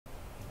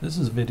This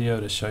is a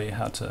video to show you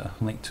how to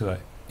link to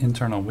an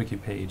internal wiki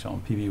page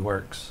on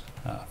PBworks.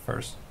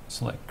 First,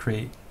 select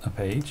Create a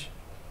Page.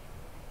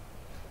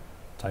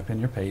 Type in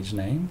your page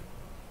name.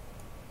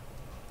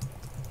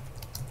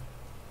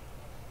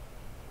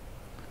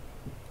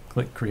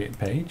 Click Create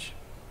Page.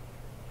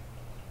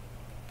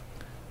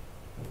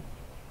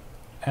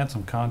 Add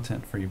some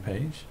content for your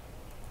page.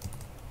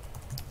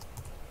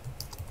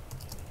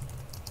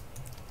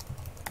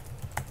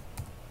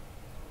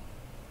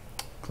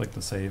 Click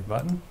the Save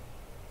button.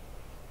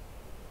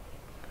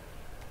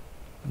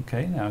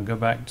 Okay, now go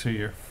back to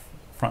your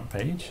front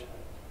page,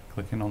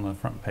 clicking on the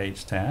front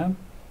page tab,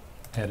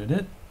 edit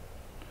it,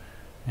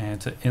 and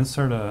to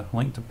insert a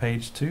link to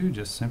page 2,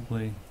 just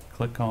simply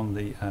click on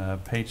the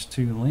page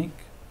 2 link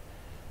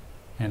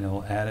and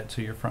it'll add it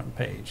to your front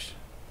page.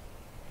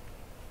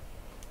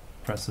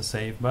 Press the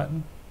Save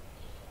button,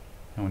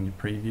 and when you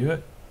preview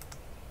it,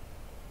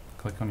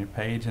 click on your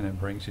page and it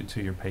brings you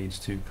to your page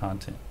 2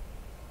 content.